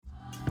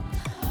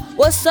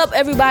What's up,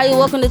 everybody?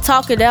 Welcome to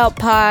Talk It Out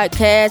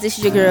Podcast. This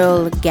is your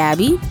girl,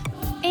 Gabby.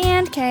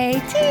 And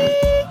KT.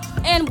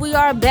 And we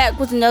are back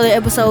with another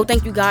episode.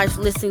 Thank you guys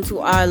for listening to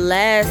our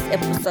last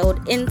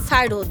episode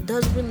entitled,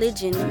 Does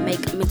Religion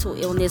Make Mental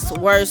Illness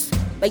Worse?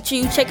 Make sure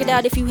you check it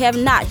out if you have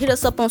not. Hit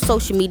us up on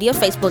social media,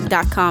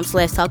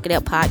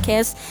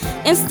 facebook.com/talkitoutpodcast,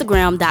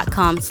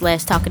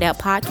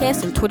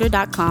 instagram.com/talkitoutpodcast, and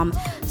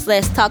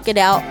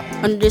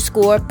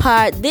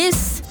twitter.com/talkitout_pod.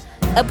 This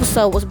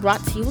episode was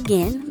brought to you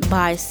again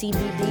by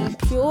CBD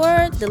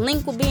Pure. The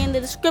link will be in the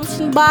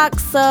description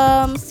box.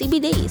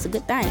 CBD is a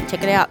good thing.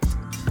 Check it out.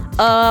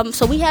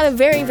 So we have a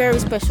very, very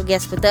special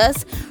guest with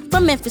us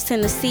from Memphis,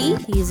 Tennessee.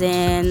 He's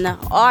an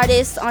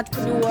artist,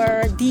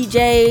 entrepreneur,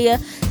 DJ,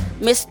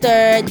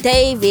 Mr.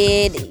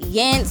 David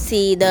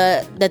Yancey,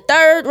 the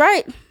third,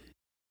 right?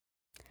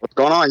 What's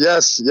going on?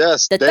 Yes.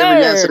 The David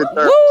third. Yancey the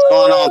third. Woo! What's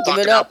going on? Give Talk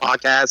it It Out up.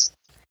 Podcast.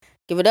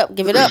 Give it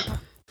up.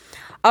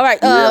 All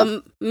right,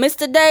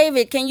 Mr.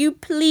 David, can you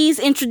please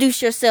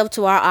introduce yourself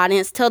to our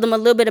audience? Tell them a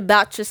little bit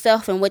about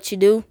yourself and what you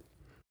do.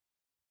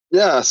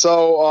 Yeah,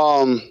 so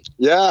I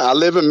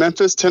live in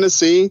Memphis,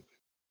 Tennessee.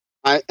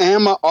 I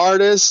am an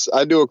artist.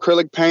 I do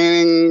acrylic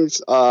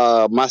paintings.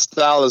 My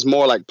style is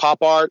more like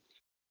pop art.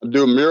 I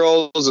do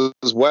murals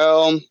as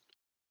well.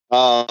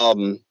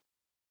 I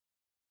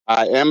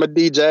am a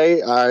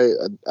DJ. I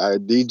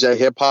DJ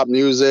hip hop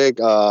music,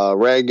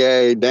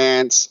 reggae,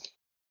 dance,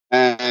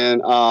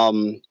 and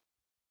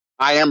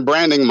I am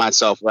branding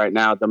myself right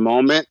now at the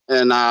moment,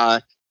 and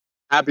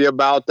happy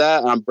about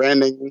that. I'm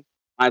branding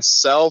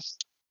myself.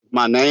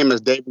 My name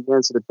is David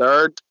Yancey the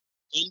third.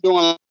 I'm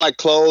doing like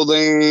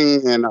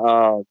clothing and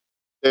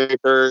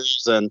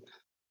stickers and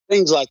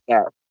things like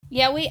that.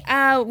 Yeah, we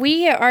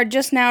are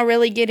just now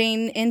really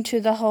getting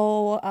into the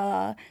whole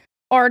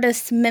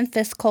artist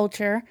Memphis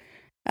culture.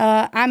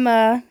 I'm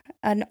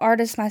an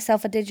artist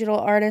myself, a digital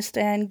artist,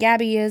 and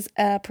Gabby is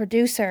a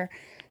producer.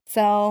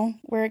 So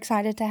we're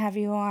excited to have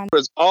you on.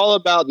 It's all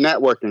about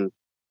networking.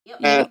 Yep.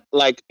 And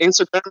like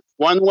Instagram is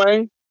one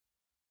way,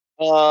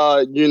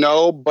 but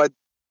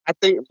I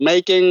think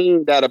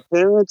making that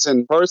appearance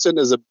in person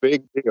is a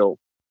big deal.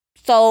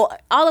 So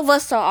all of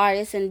us are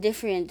artists in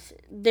different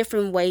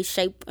ways,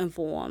 shape, and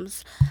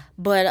forms.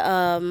 But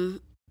I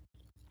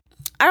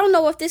don't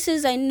know if this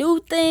is a new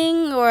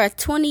thing or a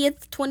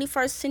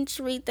 21st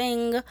century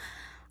thing,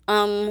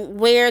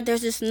 where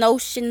there's this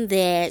notion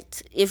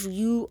that if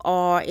you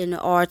are an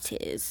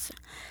artist,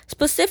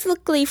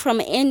 specifically from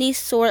any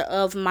sort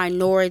of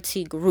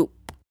minority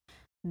group,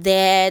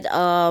 that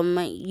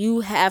you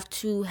have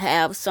to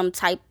have some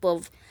type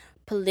of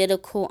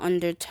political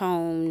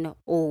undertone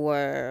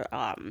or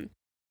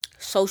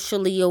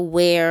socially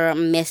aware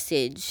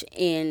message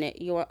in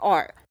your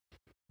art.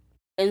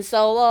 And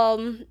so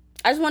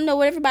I just want to know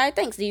what everybody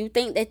thinks. Do you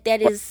think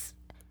that is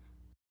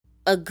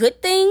a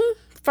good thing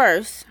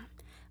first?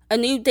 Or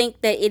do you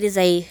think that it is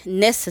a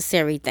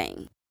necessary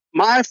thing?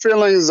 My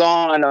feelings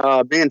on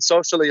being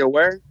socially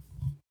aware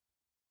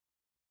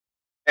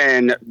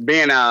and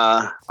being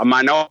a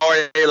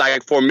minority,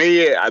 like for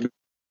me,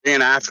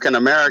 being African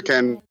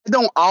American, I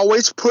don't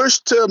always push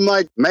to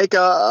make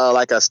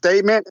a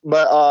statement,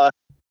 but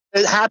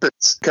it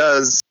happens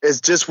because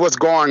it's just what's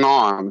going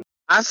on.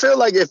 I feel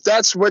like if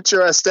that's what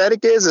your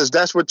aesthetic is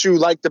that's what you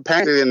like to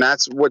paint and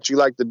that's what you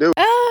like to do.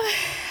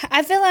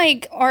 I feel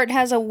like art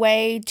has a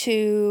way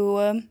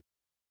to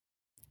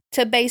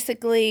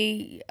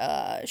basically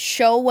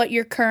show what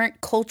your current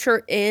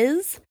culture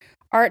is.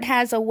 Art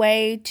has a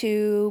way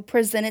to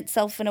present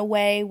itself in a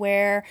way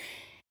where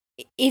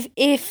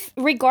if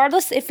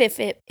regardless if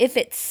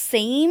it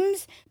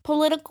seems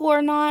political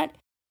or not,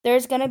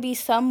 there's going to be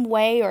some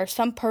way or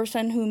some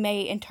person who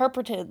may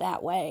interpret it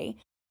that way.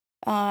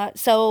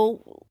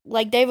 So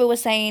like David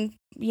was saying,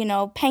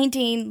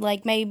 painting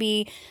like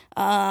maybe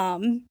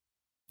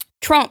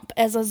Trump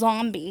as a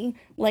zombie,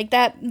 like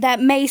that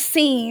may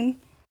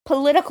seem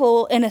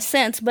political in a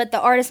sense, but the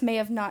artist may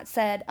have not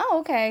said, oh,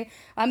 okay,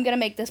 I'm going to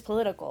make this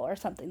political or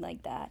something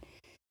like that.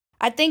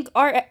 I think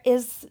art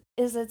is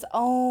its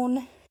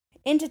own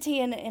entity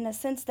in a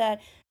sense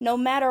that no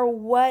matter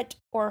what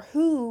or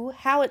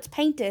how it's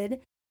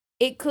painted,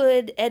 it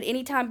could at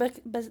any time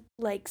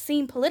like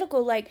seem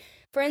political. Like,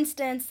 for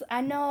instance, I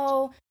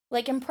know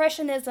like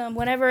Impressionism,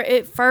 whenever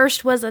it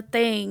first was a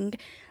thing,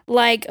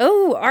 like,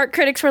 art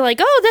critics were like,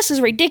 this is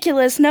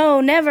ridiculous.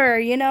 No,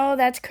 never,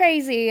 that's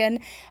crazy.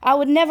 And I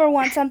would never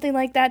want something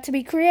like that to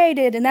be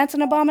created. And that's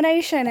an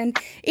abomination. And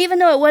even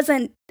though it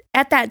wasn't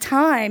at that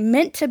time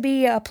meant to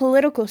be a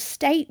political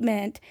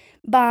statement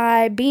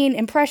by being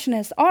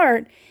Impressionist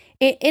art,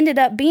 it ended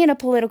up being a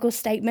political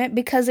statement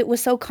because it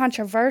was so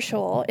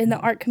controversial in the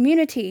art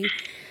community.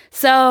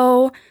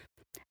 So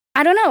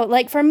I don't know.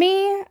 Like, for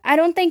me, I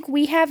don't think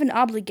we have an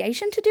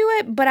obligation to do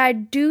it, but I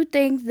do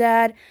think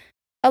that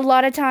a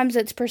lot of times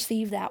it's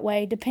perceived that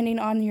way, depending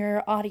on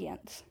your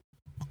audience.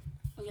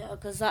 Yeah,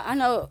 because I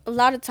know a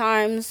lot of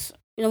times,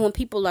 when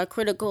people are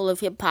critical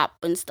of hip-hop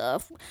and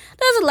stuff,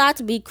 there's a lot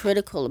to be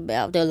critical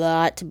about.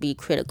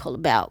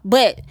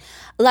 But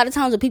a lot of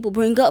times what people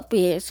bring up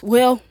is,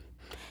 well,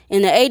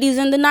 in the 80s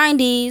and the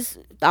 90s,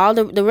 all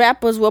the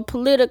rappers were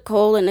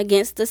political and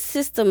against the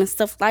system and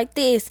stuff like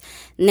this.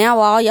 Now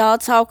all y'all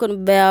talking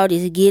about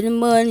is getting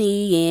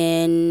money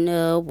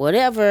and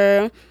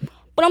whatever.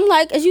 But I'm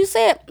like, as you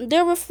said,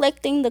 they're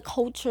reflecting the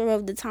culture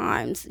of the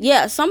times.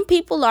 Yeah, some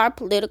people are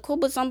political,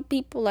 but some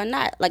people are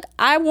not. Like,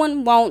 I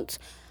wouldn't want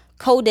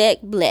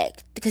Kodak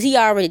Black, because he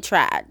already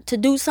tried to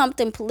do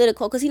something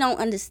political because he don't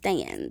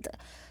understand.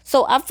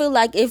 So I feel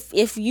like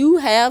if you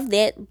have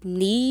that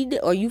need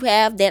or you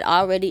have that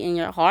already in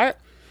your heart,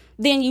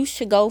 then you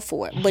should go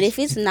for it. But if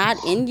it's not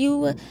in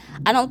you,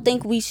 I don't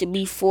think we should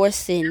be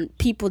forcing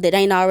people that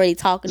ain't already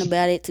talking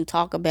about it to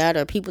talk about it,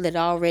 or people that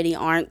already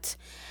aren't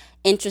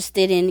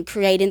interested in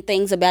creating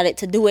things about it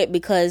to do it,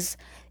 because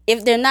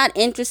if they're not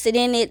interested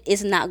in it,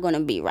 it's not going to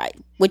be right.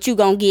 What you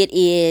going to get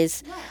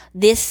is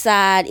this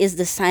side is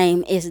the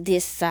same as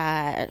this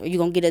side. Or you're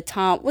going to get a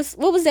Tom. What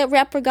was that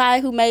rapper guy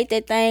who made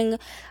that thing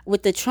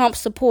with the Trump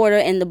supporter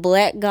and the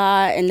black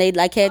guy, and they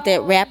like had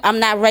that rap, I'm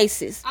not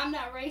racist. I'm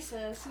not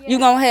racist. Yeah. You're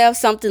going to have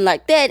something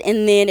like that,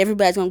 and then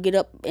everybody's going to get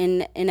up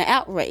in an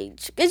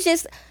outrage. It's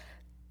just,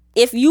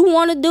 if you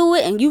want to do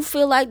it and you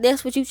feel like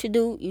that's what you should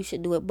do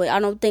it. But I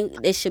don't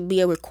think there should be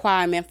a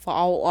requirement for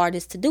all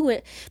artists to do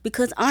it,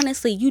 because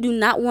honestly, you do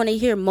not want to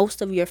hear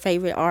most of your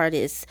favorite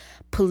artists'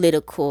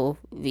 political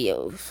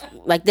views.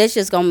 Like, that's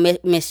just gonna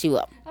mess you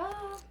up.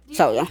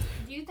 Do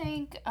you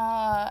think?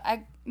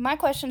 My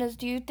question is,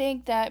 do you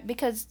think that,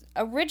 because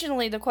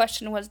originally the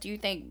question was, do you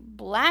think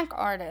black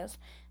artists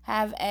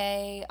have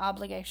a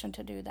obligation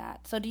to do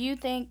that? So do you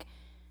think,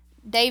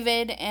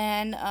 David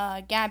and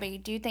Gabby,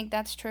 do you think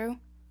that's true?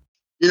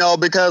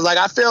 Because like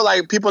I feel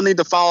like people need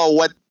to follow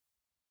what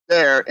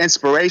their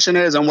inspiration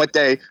is and what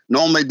they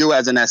normally do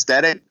as an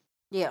aesthetic.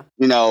 Yeah.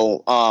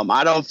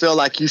 I don't feel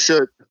like you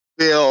should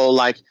feel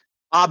like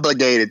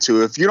obligated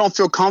to. If you don't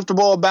feel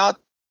comfortable about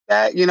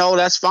that,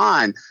 that's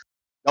fine.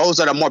 Those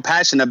that are more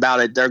passionate about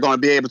it, they're going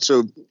to be able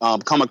to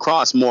come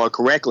across more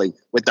correctly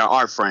with their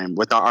art frame,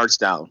 with their art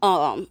style.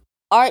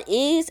 Art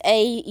is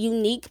a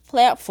unique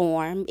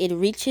platform. It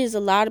reaches a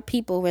lot of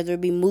people, whether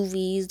it be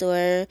movies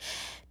or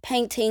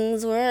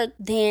paintings or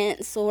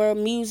dance or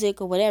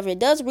music or whatever. It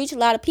does reach a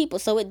lot of people,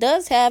 so it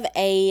does have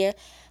a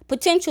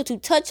potential to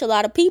touch a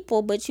lot of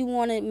people, but you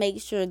want to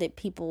make sure that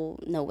people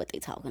know what they're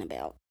talking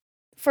about.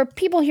 For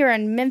people here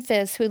in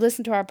Memphis who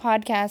listen to our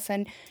podcast,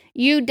 and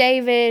you,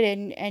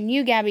 David, and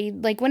you, Gabby,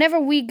 like whenever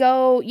we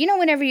go,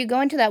 whenever you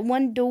go into that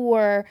one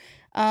door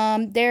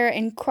there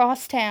in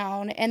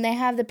Crosstown, and they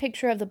have the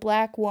picture of the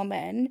black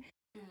woman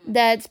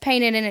that's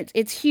painted, and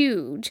it's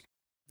huge.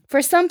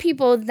 For some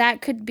people,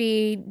 that could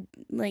be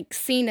like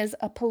seen as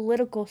a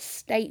political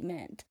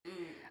statement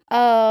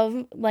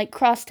of like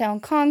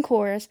Crosstown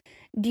Concourse.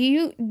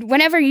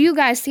 Whenever you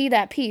guys see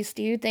that piece,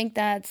 do you think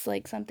that's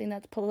like something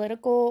that's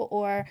political?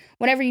 Or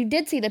whenever you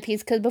did see the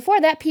piece, because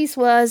before that piece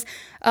was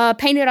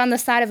painted on the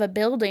side of a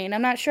building.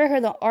 I'm not sure who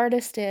the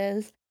artist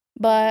is,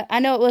 but I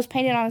know it was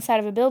painted on the side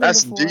of a building.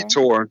 That's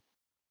before.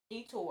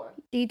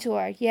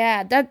 Detour.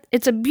 Yeah,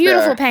 it's a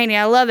beautiful painting.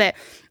 I love it.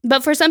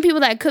 But for some people,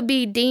 that could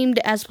be deemed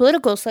as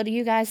political. So do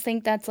you guys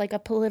think that's like a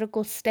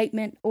political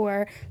statement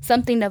or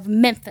something of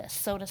Memphis,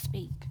 so to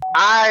speak?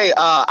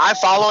 I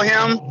follow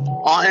him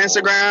on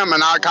Instagram,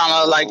 and I kind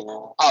of like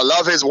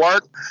love his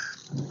work.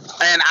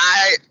 And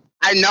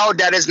I know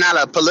that it's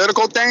not a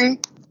political thing.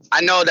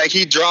 I know that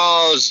he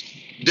draws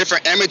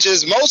different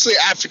images, mostly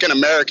African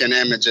American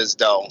images,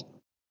 though.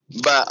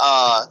 But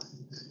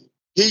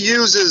he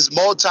uses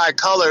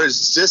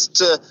multicolors just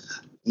to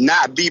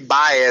not be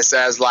biased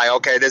as like,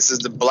 okay, this is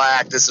the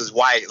black, this is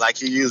white. Like,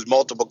 he used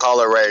multiple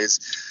color rays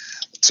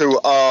to,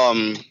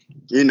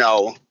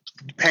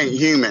 paint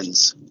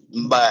humans.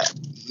 But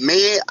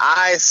me,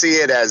 I see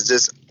it as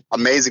just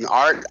amazing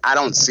art. I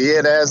don't see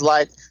it as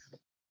like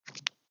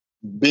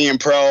being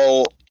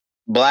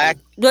pro-black.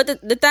 But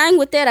the thing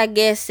with that, I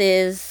guess,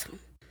 is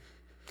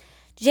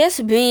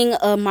just being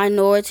a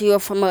minority or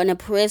from an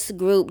oppressed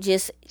group,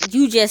 just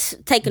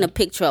taking a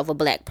picture of a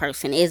black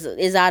person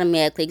is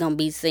automatically gonna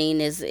be seen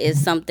as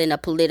something, a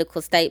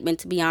political statement,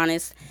 to be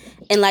honest.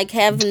 And like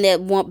having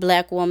that one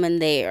black woman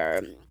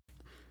there,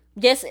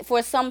 just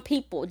for some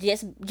people,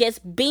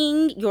 just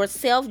being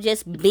yourself,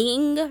 just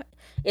being,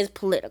 is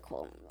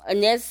political,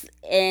 and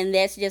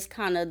that's just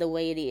kind of the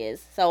way it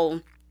is. So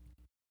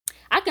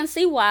I can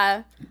see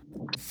why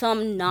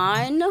some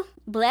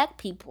non-black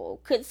people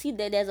could see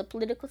that as a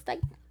political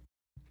statement.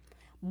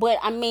 But,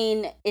 I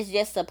mean, it's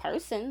just a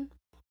person.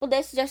 Well,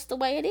 that's just the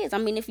way it is. I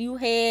mean, if you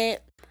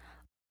had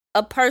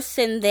a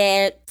person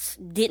that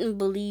didn't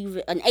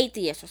believe, an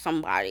atheist or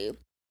somebody,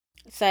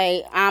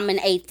 say, I'm an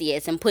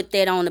atheist, and put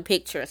that on a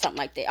picture or something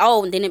like that.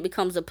 Oh, and then it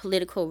becomes a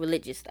political,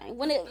 religious thing.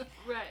 When it,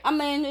 right. I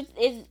mean,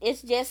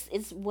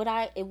 it's what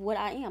I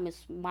am.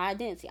 It's my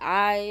identity.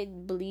 I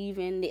believe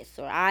in this,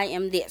 or I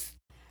am this.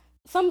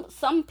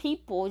 Some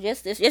people,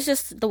 it's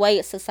just the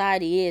way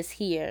society is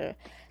here,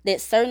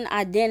 that certain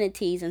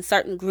identities and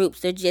certain groups,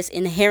 they're just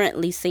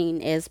inherently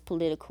seen as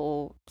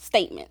political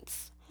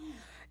statements.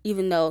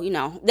 Even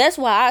though, that's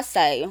why I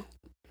say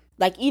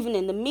like even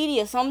in the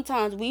media,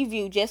 sometimes we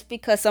view just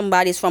because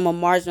somebody's from a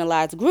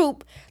marginalized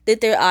group that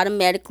they're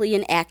automatically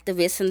an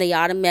activist and they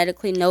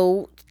automatically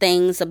know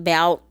things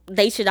about,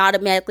 they should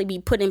automatically be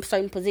put in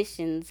certain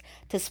positions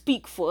to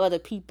speak for other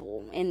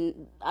people,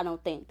 and I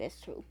don't think that's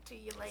true.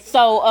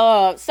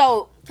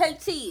 So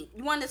KT,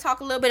 you wanted to talk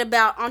a little bit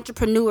about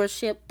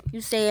entrepreneurship, you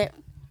said?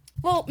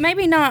 Well,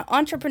 maybe not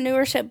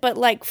entrepreneurship, but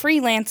like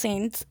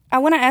freelancing. I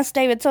want to ask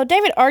David. So,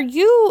 David, are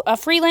you a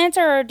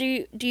freelancer, or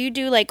do you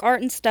do like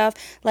art and stuff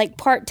like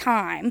part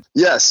time?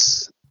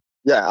 Yes.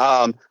 Yeah.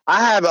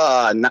 I have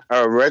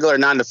a regular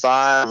 9 to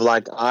 5.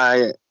 Like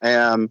I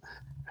am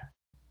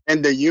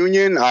in the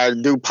union. I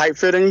do pipe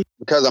fitting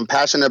because I'm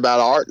passionate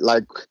about art.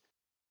 Like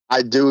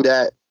I do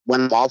that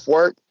when I'm off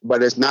work,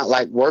 but it's not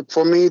like work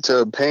for me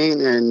to paint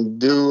and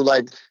do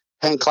like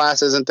paint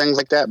classes and things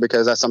like that,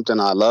 because that's something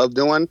I love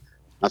doing.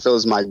 I feel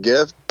it's my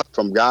gift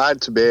from God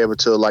to be able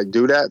to like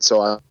do that. So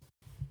I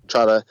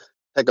try to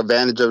take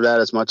advantage of that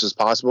as much as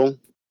possible.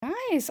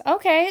 Nice.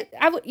 Okay.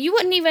 You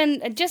wouldn't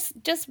even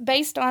just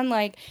based on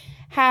like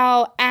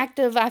how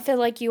active I feel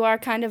like you are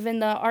kind of in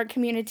the art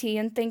community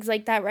and things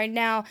like that right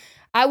now.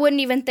 I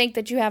wouldn't even think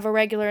that you have a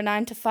regular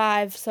 9 to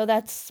 5. So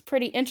that's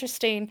pretty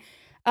interesting.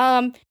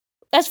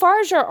 As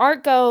far as your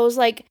art goes,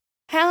 like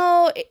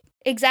how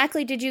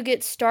exactly did you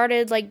get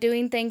started like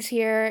doing things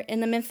here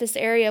in the Memphis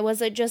area?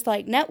 Was it just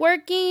like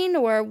networking,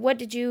 or what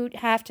did you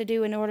have to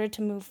do in order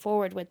to move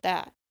forward with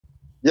that?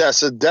 Yeah,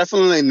 so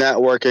definitely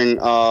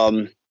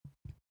networking.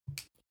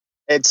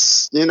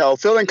 It's,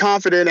 feeling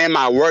confident in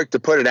my work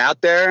to put it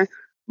out there.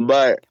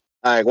 But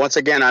like once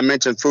again, I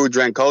mentioned food,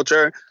 drink,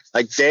 culture.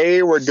 Like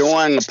they were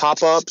doing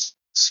pop-ups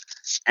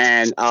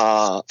and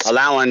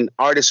allowing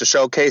artists to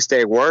showcase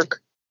their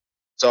work.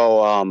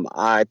 So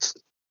I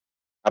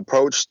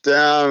approached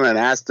them and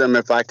asked them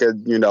if I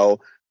could,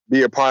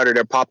 be a part of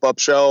their pop-up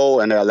show,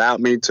 and they allowed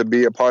me to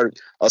be a part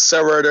of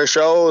several of their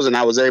shows, and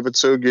I was able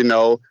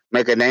to,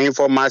 make a name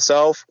for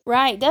myself.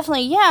 Right,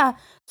 definitely, yeah.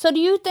 So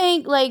do you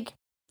think like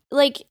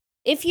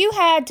if you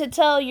had to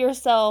tell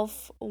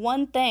yourself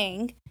one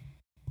thing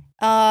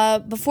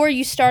before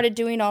you started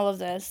doing all of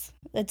this,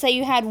 let's say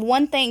you had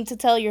one thing to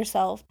tell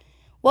yourself,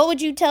 what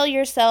would you tell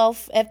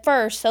yourself at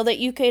first so that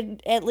you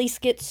could at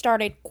least get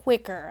started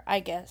quicker,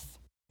 I guess?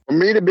 For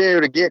me to be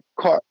able to get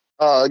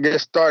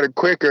started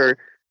quicker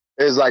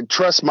is like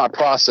trust my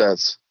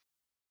process.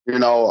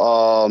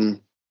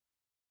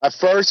 At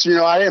first,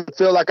 I didn't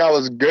feel like I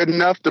was good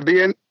enough to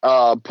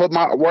put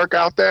my work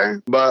out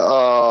there,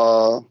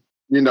 but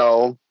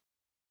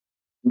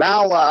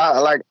now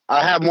I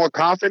have more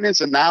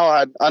confidence, and now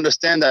I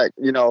understand that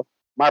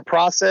my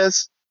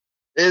process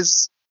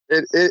is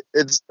it's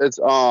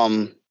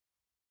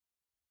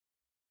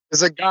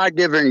a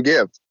God-given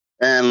gift,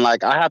 and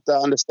like I have to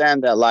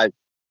understand that like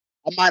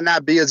I might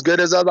not be as good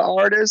as other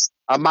artists,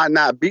 I might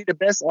not be the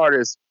best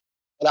artist,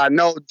 but I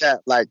know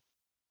that like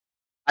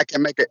I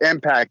can make an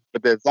impact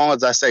with it as long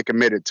as I stay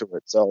committed to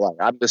it. So like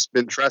I've just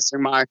been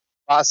trusting my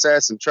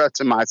process and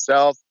trusting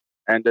myself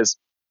and just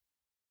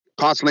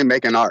constantly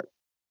making art.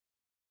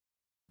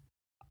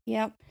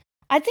 Yep.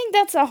 I think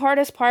that's the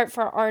hardest part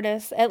for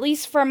artists, at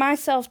least for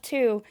myself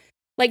too.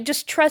 Like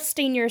just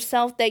trusting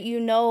yourself that you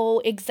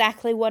know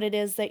exactly what it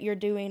is that you're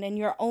doing in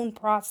your own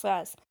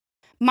process.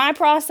 My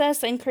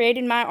process in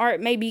creating my art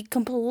may be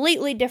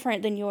completely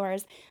different than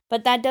yours,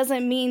 but that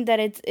doesn't mean that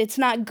it's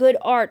not good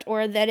art,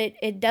 or that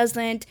it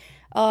doesn't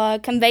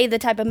convey the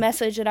type of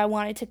message that I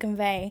want it to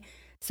convey.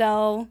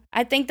 So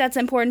I think that's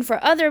important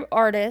for other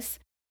artists,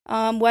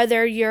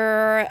 whether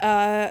you're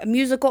a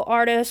musical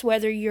artist,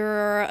 whether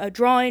you're a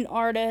drawing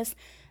artist,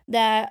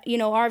 that,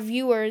 our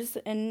viewers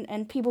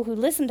and people who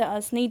listen to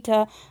us need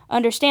to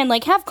understand,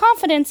 like, have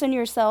confidence in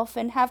yourself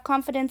and have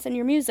confidence in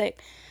your music.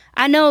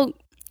 I know,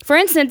 for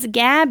instance,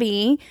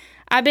 Gabby,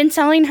 I've been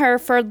telling her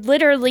for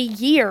literally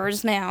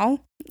years now,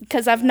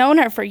 because I've known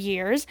her for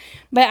years,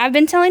 but I've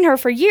been telling her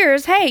for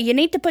years, hey, you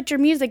need to put your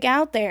music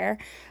out there.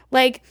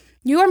 Like,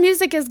 your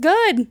music is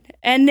good,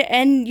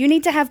 and you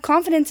need to have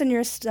confidence in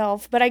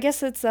yourself. But I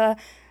guess it's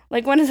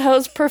like one of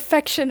those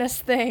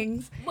perfectionist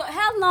things. But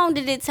how long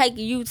did it take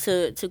you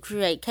to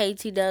create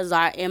KT Does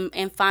Art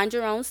and find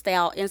your own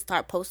style and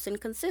start posting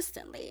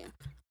consistently?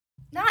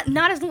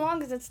 Not as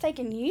long as it's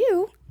taken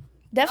you.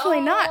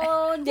 Definitely not.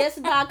 Oh, just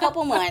about a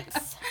couple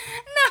months.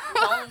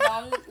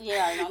 No.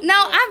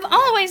 No, I've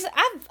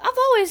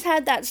always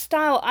had that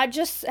style. I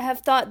just have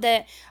thought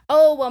that,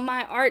 oh, well,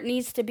 my art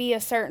needs to be a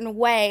certain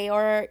way.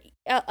 Or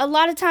a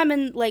lot of time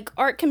in like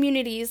art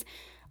communities,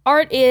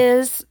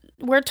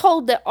 we're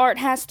told that art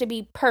has to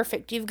be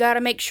perfect. You've got to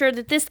make sure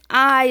that this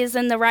eye is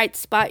in the right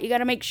spot. You got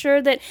to make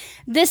sure that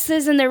this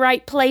is in the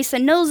right place,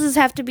 and noses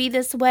have to be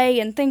this way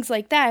and things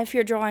like that if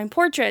you're drawing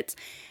portraits.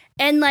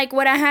 And like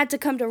what I had to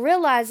come to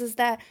realize is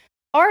that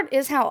art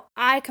is how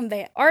I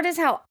convey it. Art is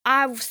how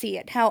I see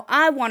it, how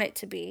I want it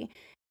to be.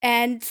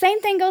 And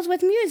same thing goes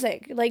with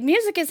music. Like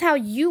music is how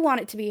you want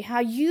it to be,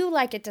 how you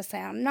like it to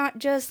sound, not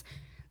just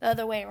the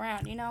other way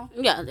around,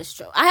 Yeah, that's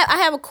true. I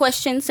have a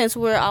question, since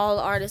we're all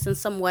artists in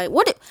some way.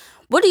 What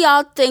do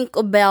y'all think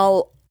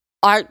about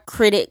art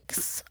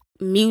critics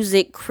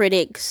music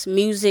critics,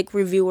 music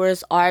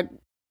reviewers, art,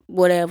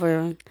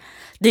 whatever.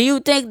 Do you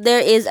think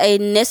there is a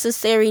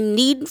necessary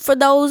need for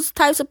those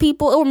types of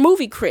people, or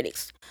movie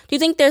critics? Do you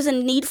think there's a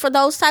need for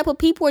those type of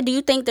people, or do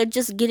you think they're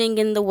just getting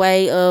in the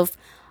way of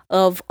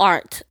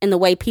art and the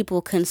way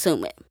people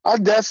consume it? I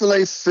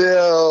definitely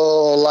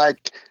feel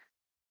like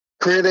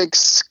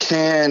critics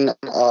can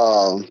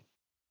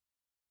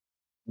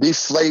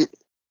deflate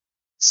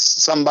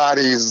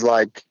somebody's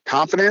like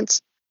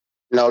confidence.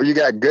 You know, you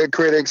got good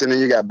critics and then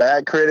you got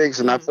bad critics,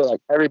 and I feel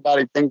like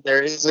everybody think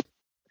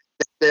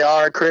they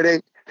are a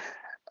critic,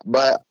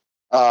 but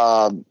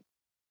I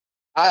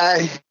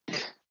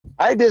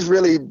just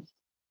really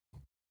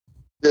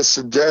just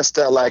suggest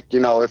that, like, you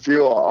know, if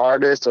you're an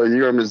artist or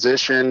you're a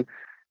musician,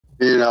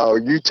 you know,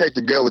 you take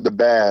the good with the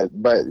bad,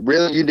 but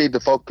really you need to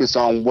focus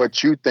on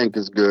what you think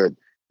is good.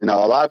 You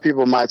know, a lot of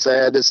people might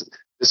say, this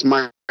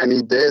might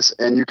need this,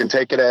 and you can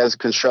take it as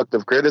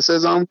constructive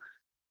criticism,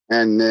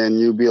 and then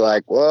you be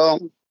like, well,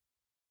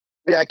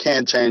 maybe I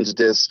can change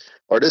this,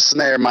 or this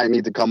snare might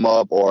need to come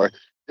up, or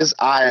this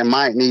eye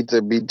might need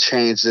to be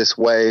changed this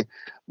way.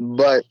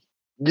 But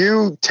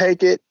you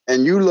take it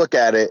and you look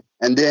at it,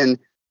 and then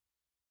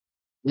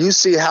you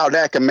see how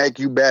that can make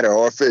you better,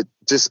 or if it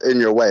just in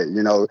your way.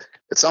 You know,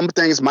 some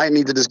things might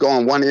need to just go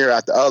in one ear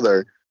after the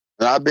other.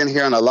 And I've been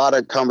hearing a lot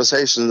of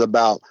conversations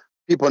about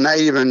people not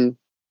even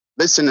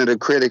listening to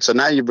critics, or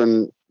not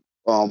even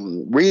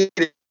reading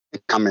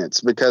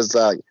comments, because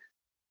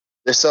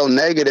they're so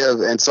negative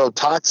and so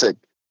toxic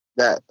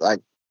that like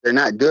they're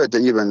not good to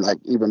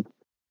even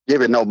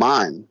give it no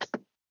mind.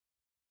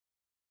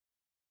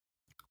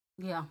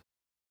 Yeah,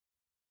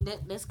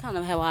 that's kind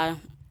of how I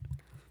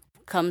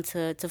come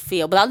to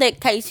feel. But I'll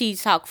let Casey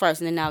talk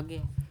first, and then I'll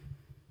give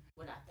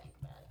what I think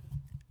about it.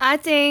 I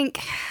think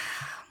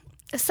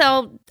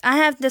so. I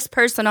have this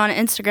person on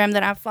Instagram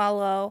that I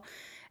follow,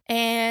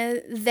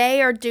 and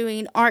they are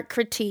doing art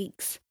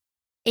critiques,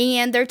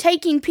 and they're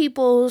taking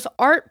people's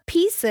art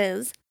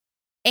pieces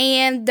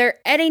and they're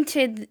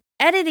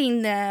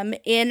editing them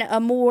in a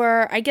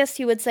more, I guess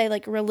you would say,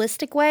 like,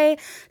 realistic way.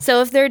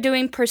 So if they're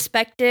doing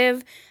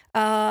perspective,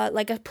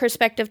 like a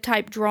perspective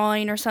type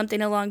drawing or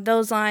something along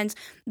those lines,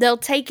 they'll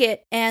take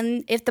it,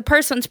 and if the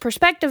person's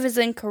perspective is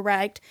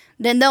incorrect,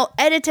 then they'll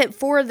edit it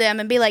for them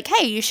and be like,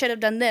 hey, you should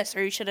have done this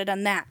or you should have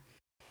done that.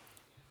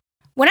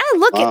 When I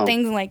look at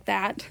things like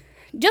that,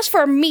 just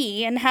for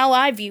me and how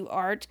I view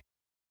art,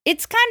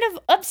 it's kind of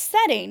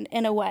upsetting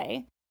in a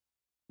way,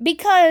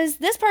 because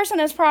this person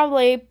has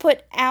probably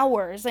put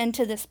hours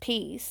into this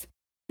piece.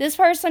 This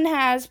person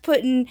has put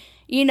in,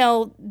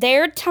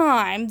 their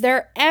time,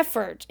 their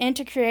effort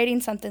into creating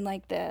something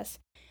like this.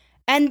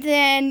 And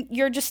then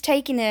you're just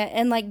taking it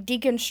and, like,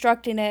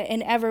 deconstructing it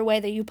in every way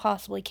that you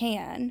possibly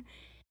can.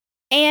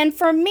 And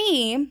for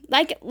me,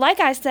 like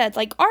I said,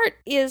 like, art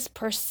is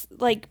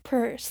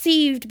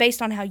perceived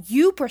based on how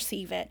you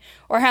perceive it,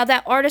 or how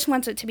that artist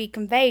wants it to be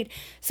conveyed.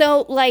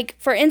 So, like,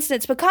 for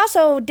instance,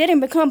 Picasso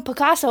didn't become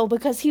Picasso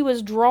because he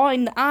was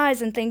drawing the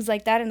eyes and things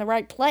like that in the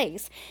right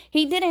place.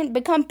 He didn't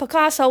become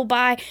Picasso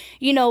by,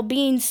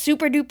 being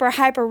super duper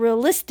hyper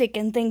realistic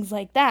and things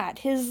like that.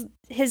 His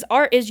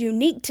art is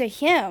unique to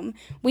him.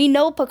 We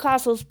know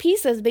Picasso's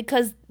pieces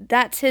because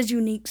that's his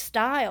unique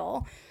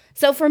style.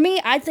 So for me,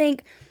 I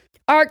think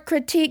art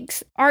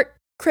critics,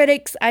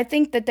 I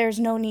think that there's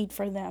no need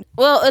for them.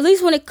 Well, at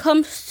least when it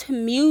comes to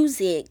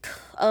music,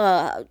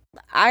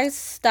 I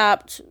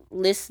stopped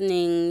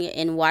listening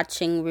and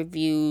watching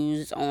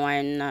reviews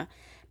on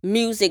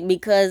music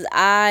because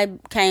I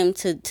came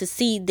to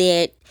see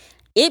that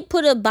it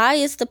put a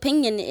biased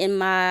opinion in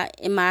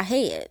my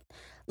head.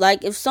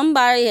 Like, if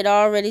somebody had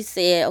already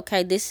said,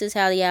 okay, this is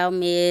how the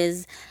album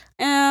is,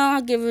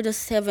 I'll give it a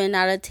 7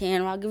 out of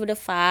 10, or I'll give it a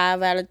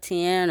 5 out of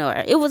 10,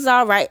 or it was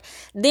all right,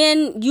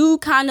 then you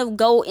kind of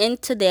go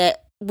into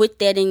that with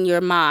that in your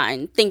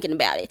mind, thinking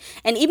about it.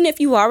 And even if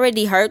you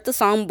already heard the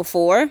song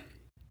before,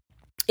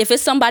 if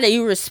it's somebody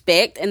you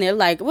respect and they're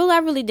like, well, I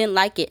really didn't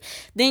like it,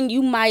 then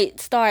you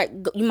might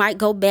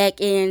go back,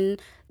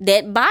 and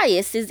that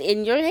bias is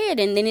in your head,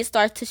 and then it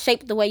starts to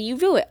shape the way you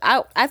view it.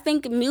 I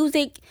think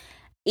music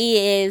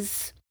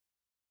is,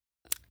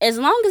 as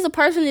long as a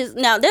person is,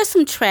 now there's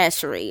some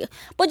trashery,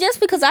 but just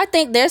because I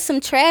think there's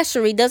some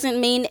trashery doesn't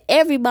mean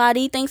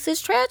everybody thinks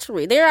it's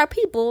trashery. There are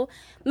people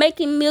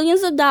making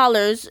millions of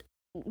dollars,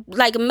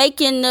 like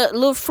making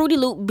little Fruity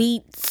Loop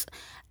beats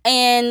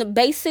and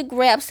basic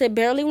raps that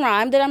barely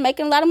rhyme, that are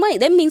making a lot of money.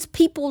 That means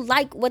people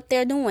like what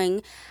they're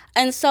doing.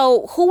 And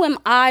so who am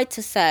I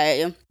to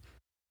say,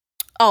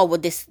 oh,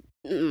 well,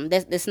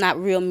 that's not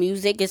real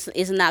music,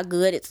 it's not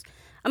good, it's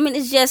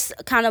just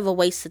kind of a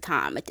waste of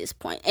time at this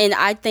point. And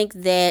I think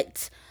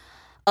that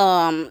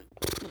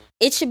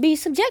it should be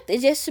subjective.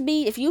 It just should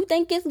be, if you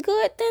think it's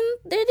good, then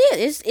there it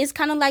is. It's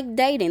kind of like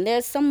dating.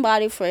 There's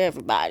somebody for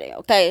everybody,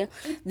 okay?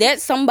 That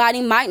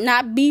somebody might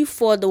not be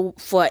for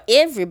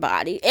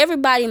everybody.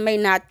 Everybody may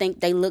not think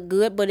they look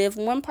good, but if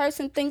one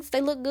person thinks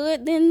they look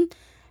good, then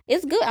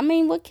it's good. I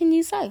mean, what can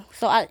you say?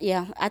 So I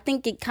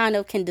think it kind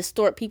of can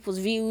distort people's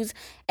views,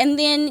 and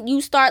then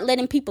you start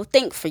letting people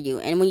think for you,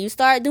 and when you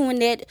start doing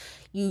that,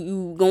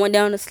 you going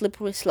down a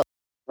slippery slope.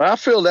 I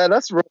feel that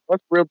that's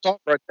real talk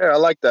right there. I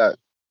like that.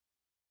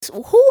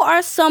 Who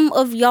are some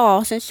of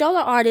y'all, since y'all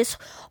are artists,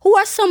 who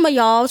are some of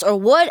y'all's, or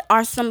what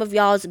are some of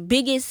y'all's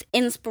biggest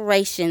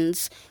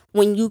inspirations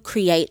when you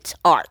create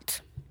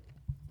art?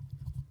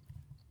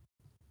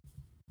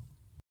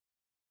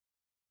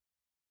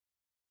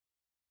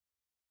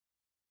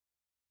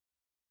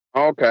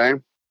 Okay.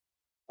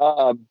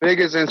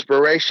 Biggest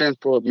inspiration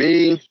for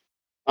me.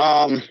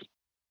 Um,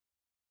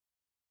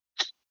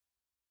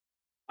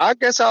 I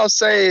guess I'll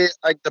say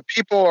like the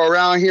people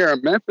around here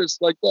in Memphis.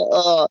 Like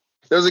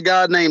there's a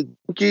guy named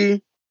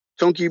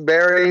Tunky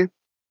Berry.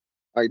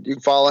 Like you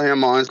follow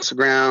him on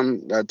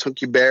Instagram,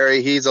 Tunky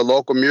Berry. He's a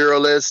local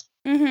muralist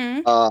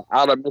Mm-hmm.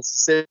 out of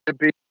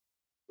Mississippi,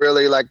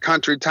 really like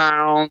country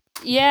town,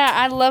 Yeah,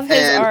 I love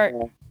his and art.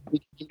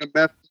 he came to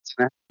Memphis.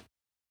 And,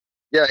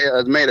 yeah, he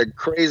has made a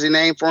crazy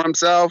name for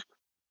himself,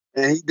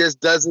 and he just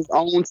does his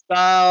own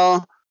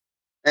style,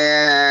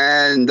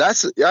 and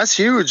that's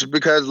huge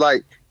because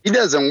like he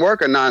doesn't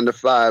work a 9 to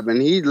 5,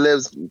 and he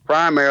lives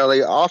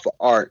primarily off of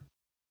art.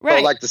 So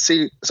Right. like to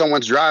see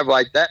someone's drive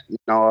like that,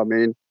 I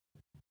mean,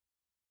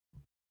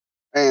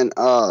 and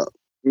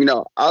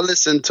I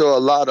listen to a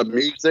lot of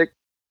music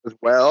as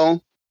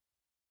well.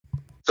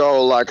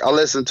 So like I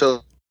listen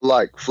to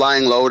like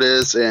Flying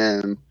Lotus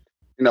and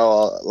a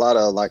lot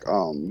of like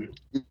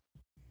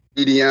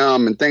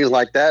EDM and things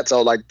like that.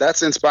 So like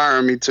that's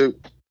inspiring me too.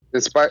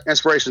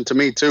 Inspiration to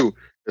me too.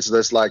 It's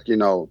just like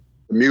the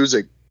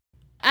music.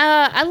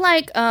 I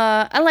like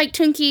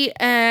Tunky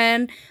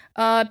and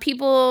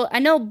people. I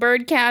know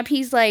Birdcap.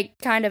 He's like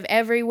kind of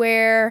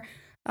everywhere.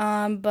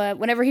 But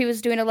whenever he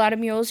was doing a lot of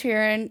mules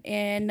here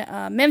in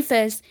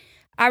Memphis,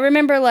 I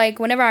remember like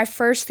whenever I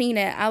first seen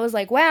it, I was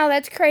like, wow,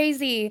 that's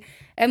crazy,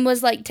 and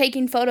was like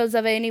taking photos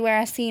of it anywhere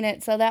I seen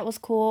it. So that was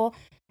cool.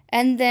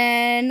 And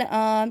then,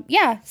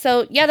 yeah,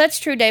 so yeah, that's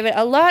true, David.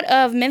 A lot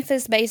of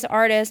Memphis based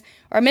artists,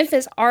 or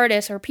Memphis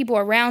artists, or people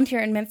around here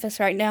in Memphis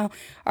right now,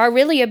 are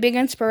really a big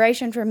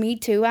inspiration for me,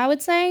 too, I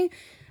would say.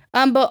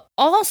 But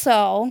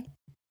also,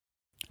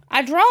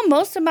 I draw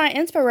most of my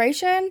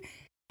inspiration,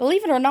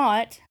 believe it or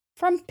not,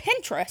 from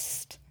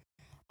Pinterest.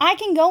 I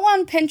can go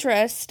on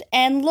Pinterest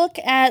and look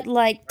at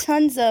like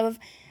tons of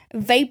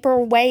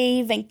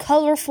vaporwave and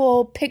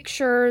colorful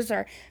pictures,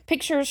 or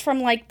pictures from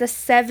like the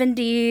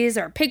 70s,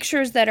 or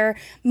pictures that are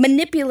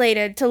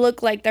manipulated to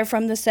look like they're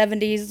from the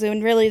 70s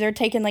and really they're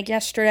taken like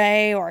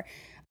yesterday, or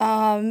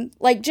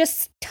like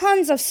just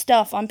tons of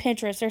stuff on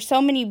Pinterest. There's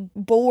so many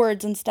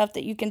boards and stuff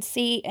that you can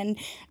see and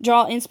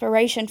draw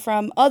inspiration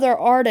from other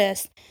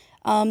artists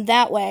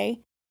that way.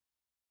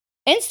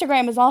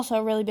 Instagram is also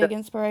a really big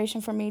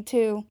inspiration for me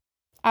too.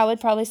 I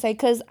would probably say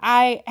because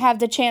I have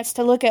the chance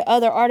to look at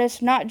other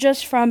artists, not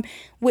just from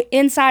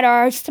inside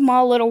our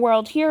small little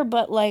world here,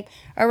 but like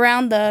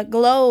around the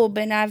globe.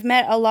 And I've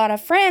met a lot of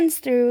friends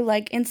through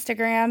like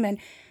Instagram and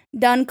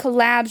done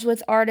collabs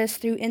with artists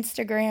through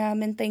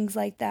Instagram and things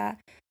like that.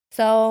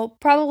 So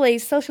probably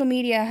social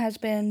media has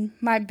been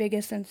my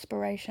biggest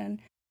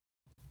inspiration.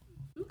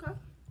 Okay.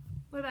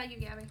 What about you,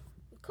 Gabby?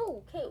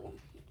 Cool, cool.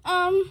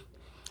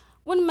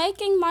 When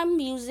making my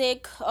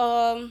music,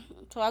 so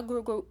I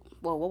grew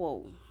whoa, whoa,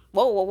 whoa,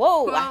 whoa,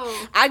 whoa,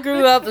 whoa. I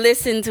grew up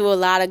listening to a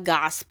lot of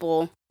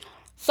gospel.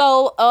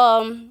 So,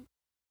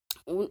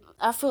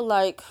 I feel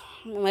like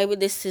maybe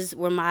this is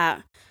where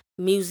my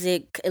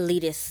music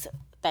elitist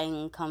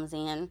thing comes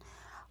in.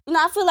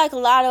 I feel like a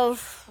lot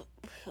of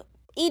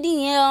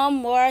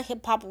EDM or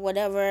hip hop or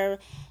whatever,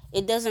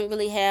 it doesn't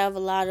really have a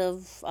lot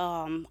of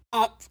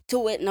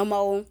to it no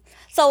more.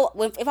 So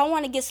if I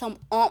want to get some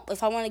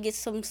if I want to get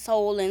some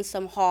soul and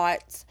some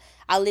heart,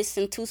 I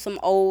listen to some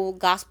old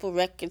gospel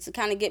records to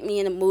kind of get me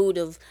in the mood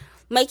of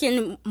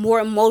making more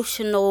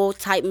emotional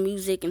type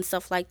music and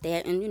stuff like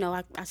that. And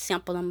I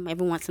sample them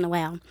every once in a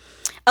while.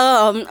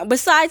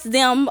 Besides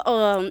them,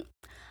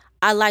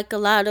 I like a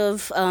lot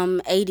of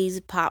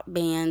 80s pop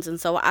bands, and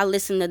so I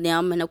listen to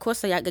them. And of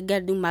course, I got to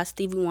do my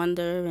Stevie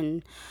Wonder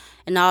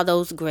and all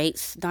those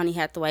greats, Donny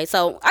Hathaway.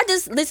 So I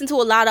just listen to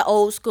a lot of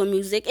old school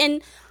music,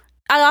 and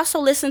I also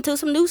listen to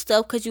some new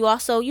stuff because you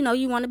also,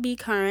 you want to be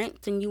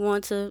current and you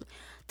want to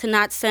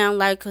not sound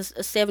like a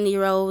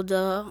 70-year-old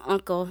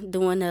uncle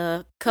doing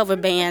a cover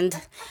band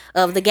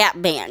of the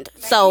Gap Band.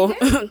 So,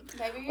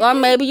 or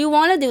maybe you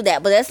want to do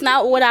that, but that's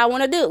not what I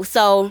want to do.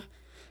 So,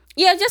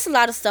 yeah, just a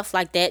lot of stuff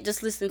like that.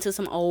 Just listening to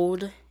some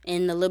old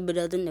and a little bit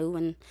of the new,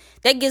 and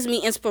that gives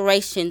me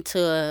inspiration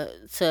to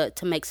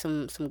make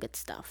some good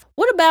stuff.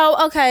 What about,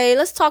 okay,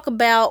 let's talk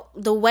about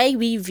the way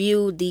we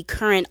view the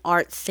current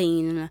art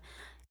scene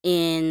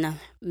in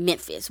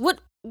Memphis.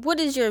 What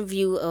is your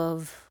view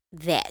of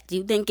that? Do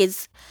you think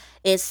it's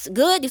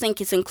good? Do you think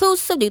it's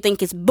inclusive? Do you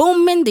think it's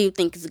booming? Do you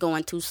think it's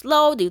going too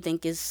slow? Do you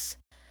think it's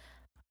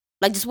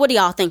like, just what do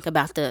y'all think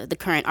about the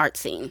current art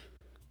scene?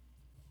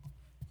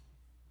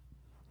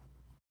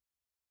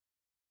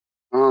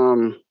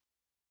 Um,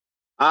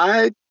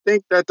 I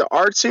think that the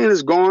art scene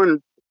is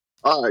going.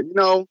 You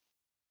know,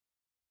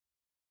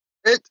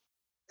 it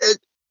it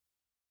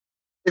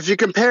if you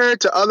compare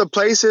it to other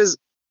places,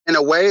 in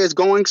a way, it's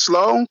going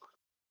slow.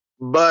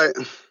 But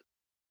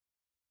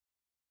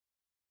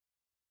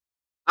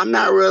I'm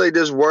not really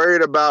just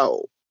worried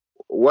about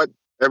what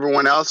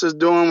everyone else is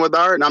doing with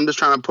art, and I'm just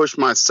trying to push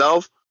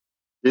myself,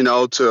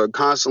 to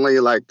constantly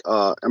like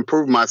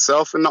improve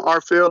myself in the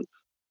art field.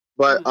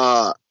 But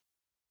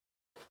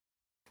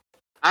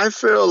I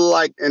feel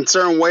like in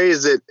certain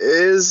ways it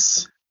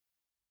is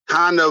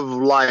kind of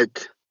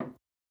like,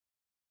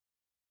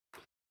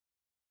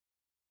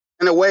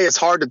 in a way, it's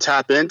hard to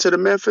tap into the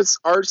Memphis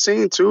art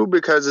scene too,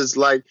 because it's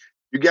like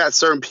you got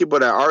certain people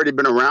that already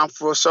been around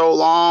for so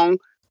long,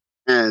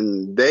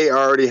 and they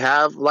already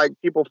have like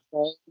people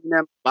following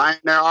them, buying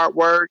their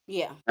artwork,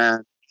 Yeah.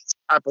 and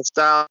type of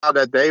style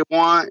that they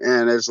want.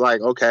 And it's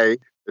like, okay,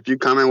 if you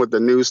come in with a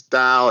new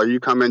style or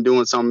you come in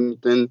doing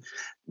something,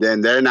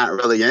 then they're not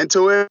really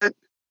into it,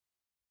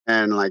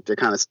 and like they're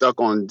kind of stuck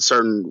on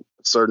certain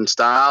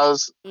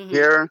styles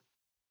here.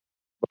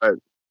 But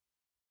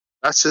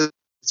that's just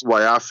the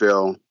way I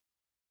feel.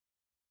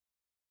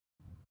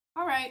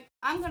 All right,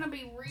 I'm gonna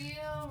be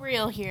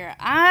real here.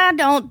 I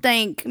don't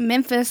think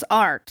Memphis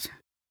art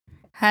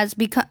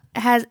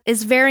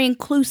is very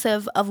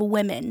inclusive of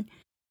women.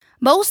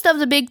 Most of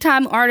the big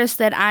time artists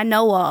that I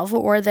know of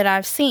or that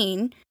I've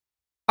seen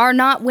are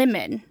not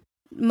women.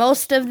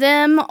 Most of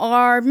them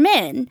are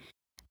men.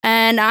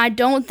 And I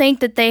don't think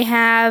that they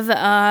have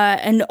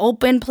an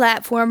open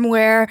platform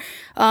where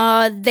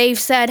they've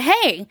said,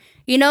 hey,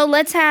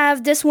 let's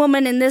have this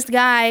woman and this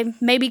guy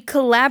maybe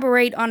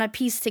collaborate on a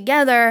piece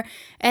together.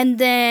 And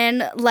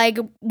then, like,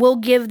 we'll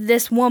give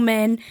this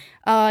woman,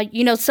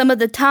 some of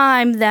the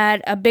time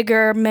that a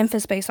bigger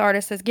Memphis-based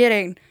artist is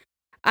getting.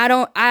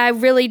 I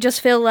really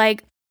just feel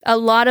like a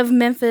lot of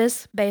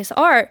Memphis-based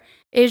art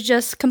is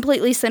just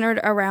completely centered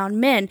around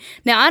men.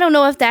 Now, I don't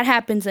know if that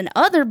happens in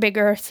other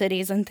bigger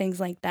cities and things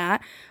like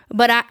that,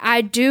 but I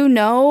do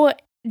know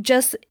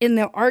just in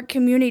the art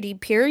community,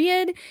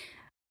 period,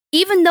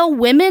 even though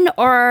women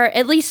are,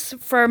 at least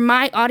for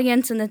my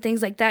audience and the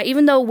things like that,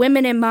 even though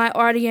women in my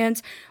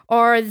audience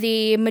are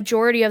the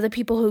majority of the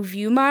people who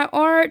view my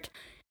art,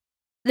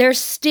 it's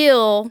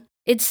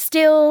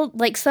still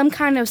like some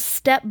kind of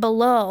step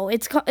below.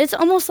 It's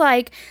almost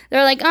like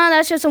they're like, oh,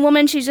 that's just a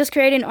woman, she's just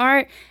creating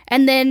art,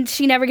 and then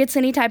she never gets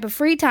any type of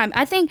free time.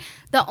 I think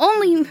the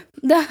only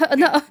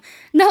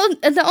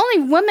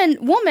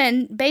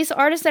woman based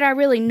artist that I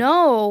really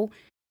know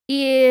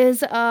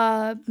is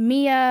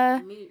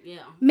Mia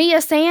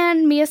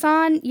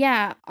San,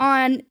 yeah,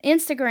 on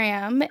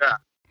Instagram. Yeah.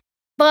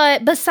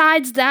 But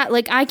besides that,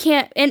 like, I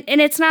can't, and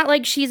it's not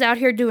like she's out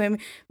here doing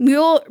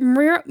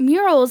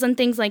murals and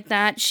things like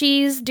that.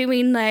 She's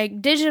doing,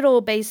 like,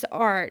 digital-based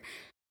art.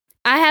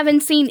 I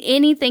haven't seen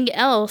anything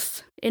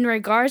else in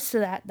regards to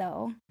that,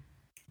 though.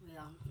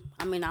 Yeah.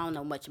 I mean, I don't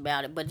know much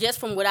about it, but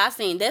just from what I've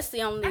seen, that's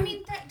the only... I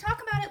mean,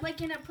 talk about it,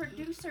 like, in a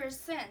producer's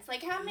sense.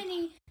 Like, how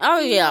many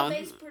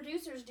based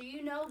producers do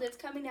you know that's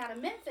coming out of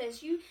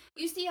Memphis? You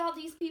see all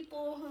these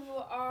people who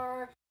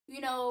are...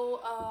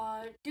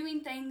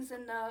 doing things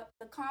in the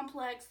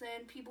complex,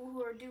 and people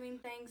who are doing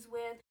things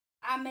with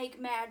I Make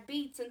Mad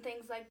Beats and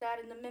things like that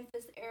in the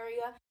Memphis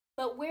area.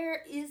 But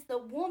where is the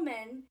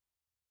woman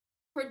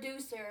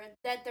producer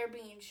that they're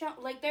being shown?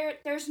 Like,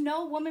 there's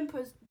no woman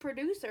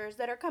producers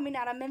that are coming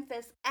out of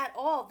Memphis at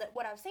all, that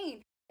what I've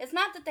seen. It's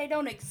not that they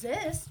don't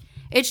exist.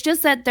 It's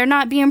just that they're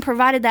not being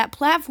provided that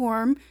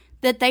platform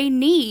that they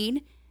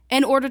need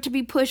in order to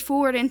be pushed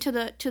forward into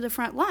the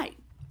front light.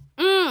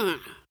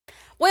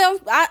 Well,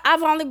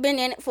 I've only been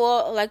in it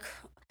for like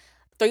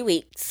 3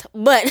 weeks,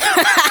 but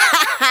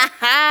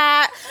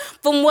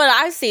from what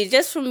I see,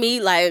 just from me,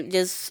 like,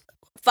 just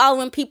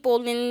following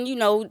people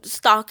and,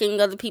 stalking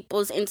other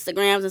people's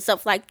Instagrams and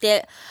stuff like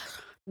that,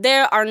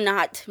 there are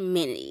not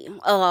many.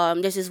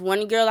 There's this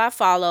one girl I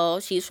follow.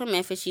 She's from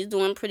Memphis. She's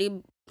doing pretty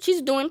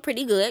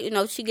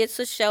good. She gets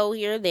a show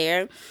here or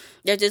there.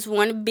 There's this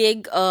one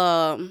big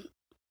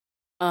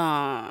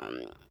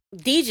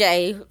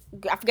DJ,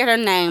 I forget her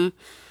name,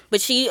 but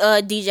she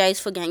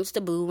DJs for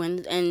Gangsta Boo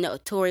and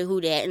Tori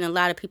Who Dat and a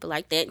lot of people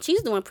like that.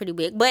 She's doing pretty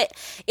big. But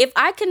if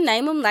I can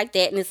name them like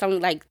that and it's only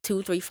like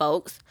 2-3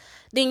 folks,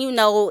 then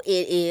it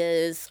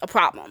is a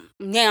problem.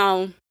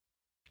 Now,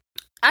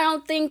 I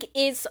don't think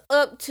it's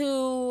up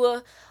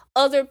to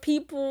other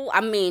people.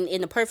 I mean,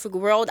 in the perfect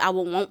world, I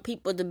would want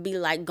people to be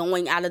like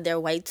going out of their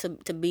way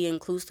to be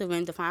inclusive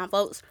and to find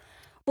folks.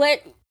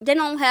 But they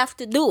don't have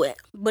to do it.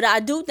 But I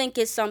do think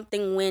it's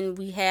something when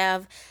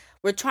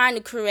we're trying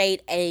to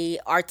create a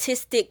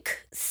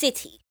artistic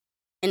city,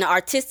 an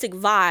artistic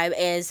vibe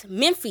as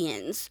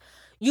Memphians.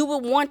 You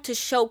would want to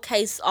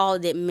showcase all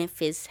that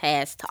Memphis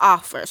has to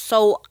offer.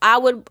 So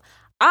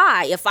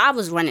if I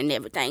was running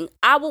everything,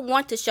 I would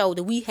want to show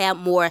that we have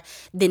more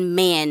than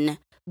men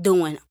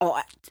doing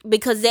art,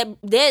 because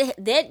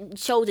that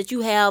shows that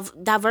you have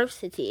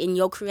diversity in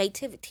your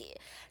creativity.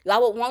 I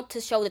would want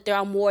to show that there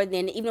are more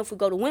than, even if we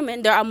go to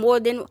women, there are more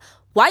than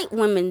white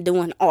women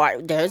doing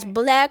art. There's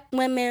black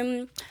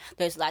women,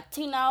 there's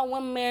Latino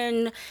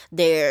women,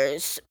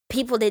 there's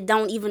people that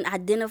don't even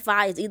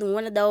identify as either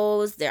one of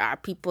those. There are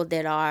people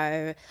that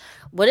are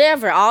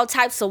whatever, all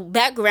types of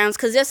backgrounds,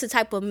 because that's the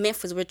type of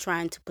Memphis we're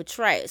trying to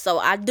portray. So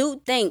I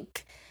do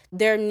think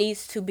there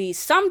needs to be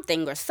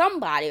something or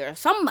somebody,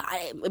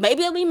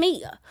 maybe it'll be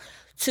me,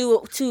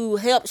 to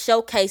help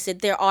showcase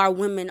that there are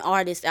women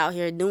artists out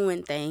here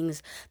doing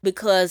things,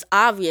 because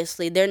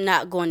obviously they're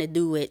not going to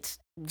do it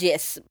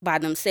just by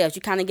themselves.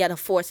 You kind of got to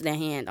force their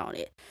hand on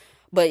it.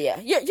 But yeah,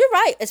 you're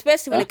right,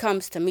 especially when it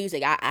comes to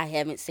music. I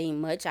haven't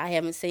seen much. I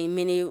haven't seen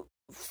many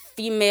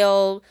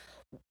female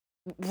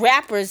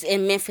rappers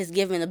in Memphis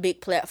given a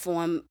big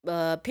platform,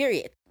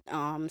 period.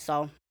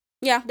 So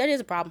yeah, that is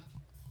a problem.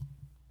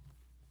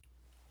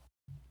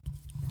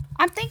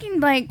 I'm thinking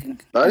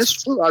like That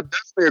is true. I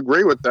definitely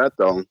agree with that,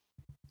 though.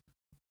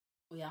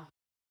 Yeah.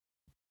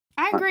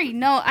 I agree.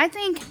 No, I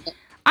think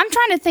I'm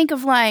trying to think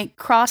of like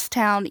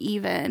Crosstown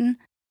even.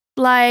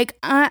 Like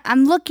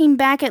I'm looking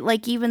back at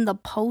like even the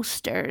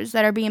posters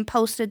that are being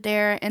posted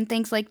there and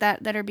things like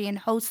that that are being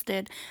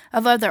hosted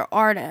of other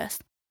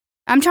artists.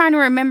 I'm trying to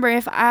remember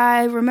if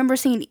I remember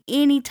seeing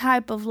any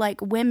type of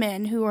like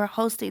women who are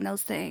hosting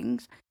those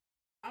things.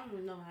 I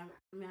don't know. I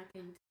mean, I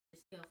can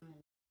tell from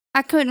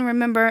I couldn't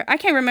remember. I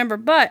can't remember,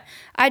 but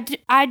I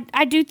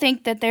do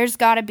think that there's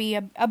got to be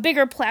a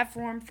bigger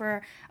platform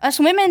for us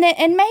women,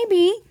 and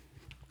maybe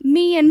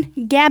me and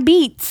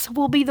Gabbeats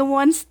will be the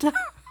ones to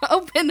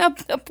open up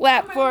the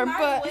platform.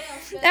 But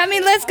I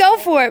mean, let's go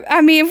for it.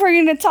 I mean, if we're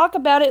going to talk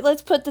about it,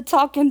 let's put the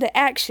talk into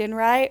action,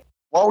 right?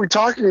 While we're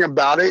talking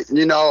about it, and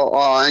you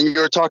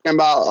were talking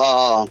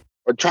about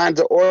we're trying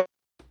to organize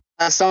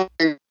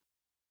something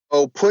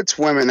puts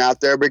women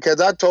out there,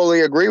 because I totally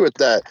agree with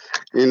that.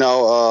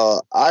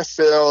 I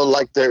feel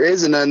like there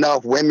isn't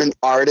enough women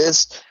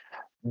artists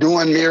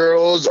doing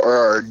murals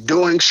or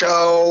doing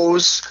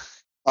shows.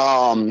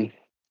 Not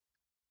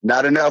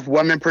enough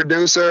women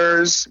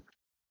producers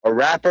or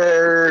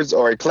rappers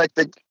or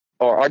eclectic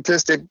or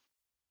artistic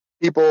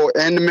people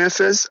in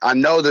Memphis. I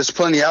know there's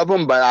plenty of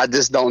them, but I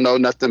just don't know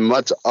nothing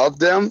much of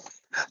them.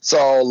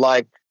 So,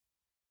 like,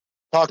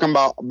 talking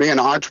about being an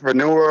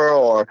entrepreneur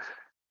or,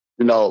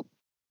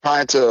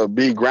 trying to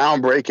be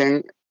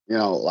groundbreaking,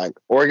 like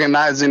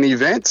organizing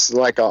events,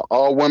 like a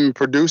all-women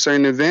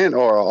producing event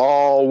or an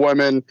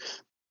all-women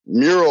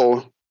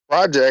mural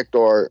project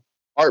or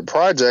art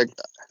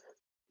project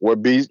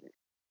would be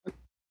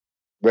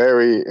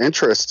very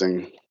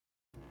interesting.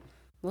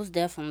 Most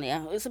definitely.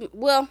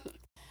 Well,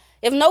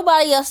 if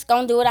nobody else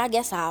gonna do it, I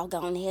guess I'll go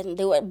ahead and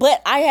do it.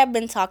 But I have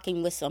been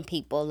talking with some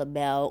people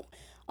about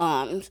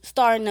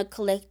starting a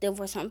collective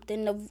or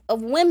something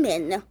of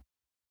women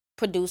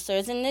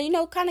producers, and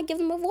kind of give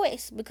them a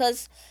voice,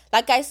 because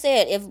like I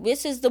said, if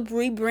this is the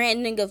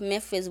rebranding of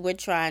Memphis we're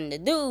trying to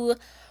do,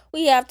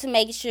 we have to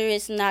make sure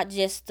it's not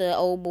just the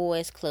old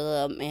boys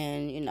club,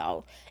 and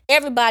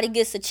everybody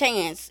gets a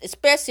chance,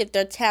 especially if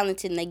they're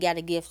talented and they got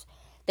a gift.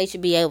 They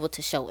should be able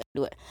to show it,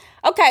 do it.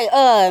 Okay,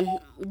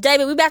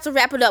 David, we about to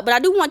wrap it up, but I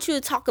do want you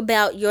to talk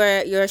about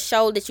your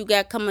show that you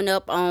got coming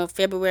up on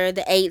February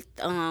the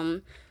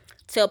 8th.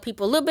 Tell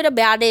people a little bit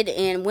about it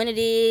and when it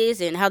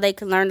is and how they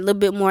can learn a little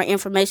bit more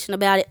information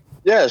about it.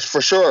 Yes,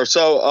 for sure.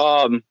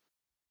 So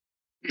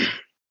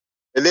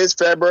it is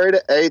February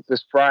the 8th.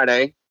 It's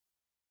Friday.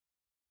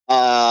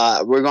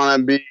 We're going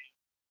to be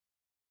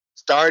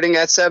starting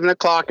at 7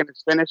 o'clock and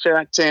it's finishing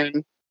at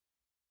 10.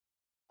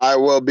 I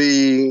will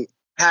be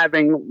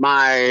having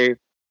my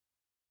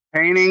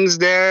paintings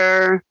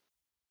there.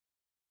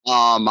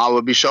 I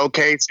will be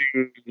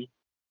showcasing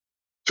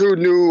 2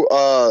 new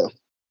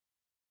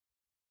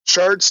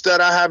shirts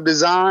that I have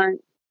designed.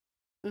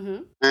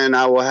 Mm-hmm. And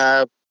I will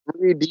have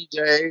 3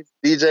 DJs.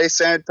 DJ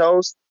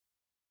Santos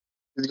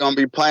is going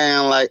to be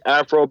playing like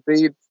Afro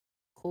beats.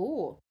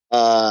 Cool.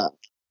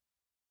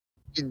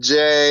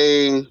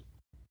 DJ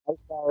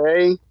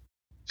SRA,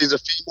 she's a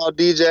female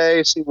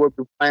DJ. She will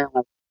be playing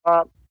like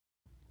pop.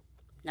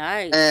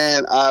 Nice.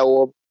 And I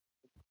will,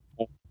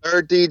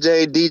 third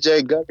DJ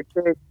Gutter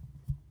Kick.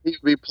 He'll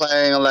be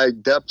playing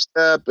like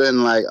dubstep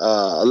and like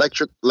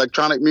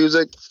electronic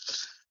music.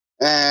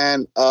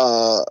 And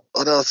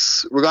what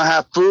else? We're gonna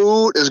have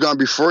food. It's gonna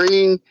be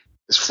free.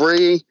 It's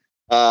free.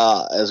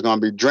 There's gonna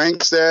be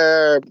drinks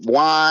there,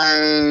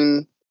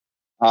 wine,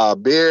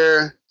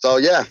 beer. So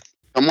yeah,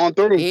 come on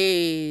through.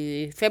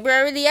 Hey,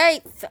 February the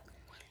 8th.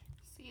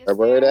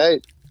 February the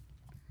 8th.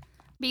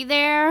 Be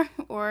there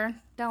or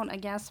don't, I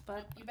guess,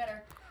 but you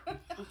better.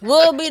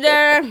 We'll be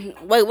there.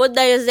 Wait, what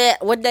day is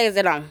that? What day is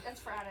it on?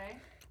 It's Friday.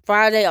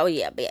 Friday? Oh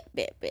yeah, bet.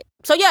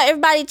 So yeah,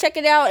 everybody check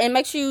it out and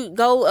make sure you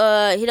go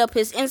hit up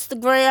his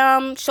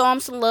Instagram, show him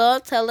some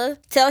love, tell him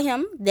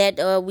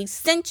that we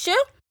sent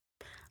you.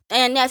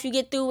 And now if you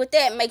get through with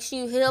that, make sure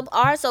you hit up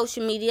our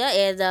social media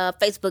at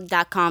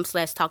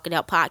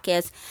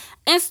facebook.com/talkitoutpodcast,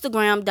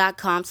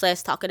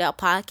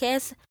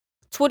 instagram.com/talkitoutpodcast,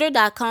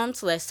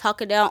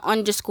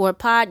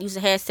 twitter.com/talkitout_pod. Use the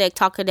hashtag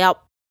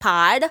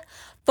talkitoutpod.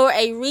 for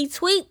a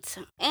retweet,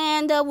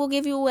 and we'll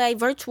give you a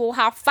virtual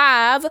high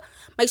five.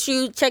 Make sure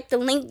you check the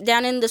link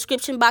down in the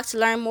description box to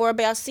learn more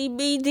about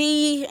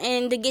CBD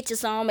and to get you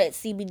some at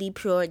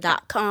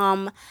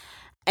cbdpure.com.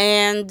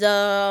 And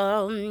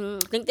I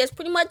think that's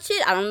pretty much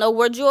it. I don't know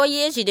where Joy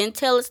is. She didn't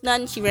tell us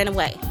nothing. She ran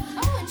away.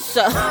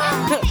 So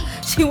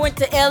she went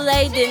to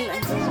LA,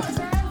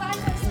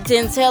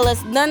 didn't tell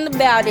us nothing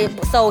about it.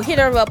 So hit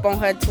her up on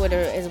her Twitter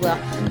as well.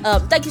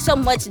 Thank you so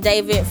much,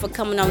 David, for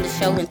coming on the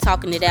show and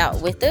talking it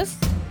out with us.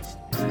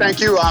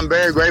 Thank you. I'm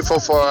very grateful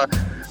for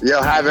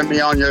having me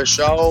on your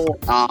show.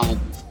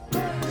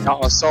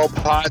 Y'all are so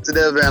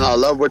positive, and I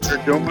love what you're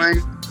doing.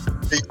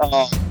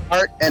 The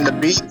art and the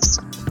beats,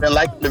 and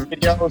like the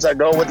videos that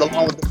go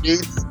along with the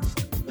beats.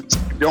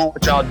 Keep doing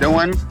what y'all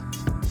doing.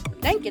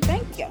 Thank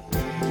you.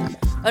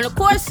 And of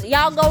course,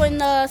 y'all go and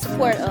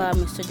support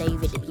Mr.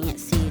 David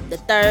Yancey the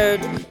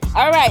third.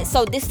 All right,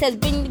 so this has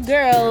been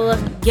your girl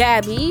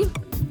Gabby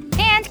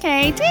And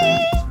KT.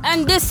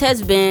 and this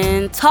has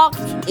been Talk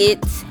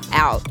It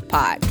Out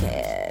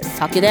podcast.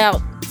 Talk it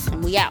out,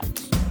 and we out.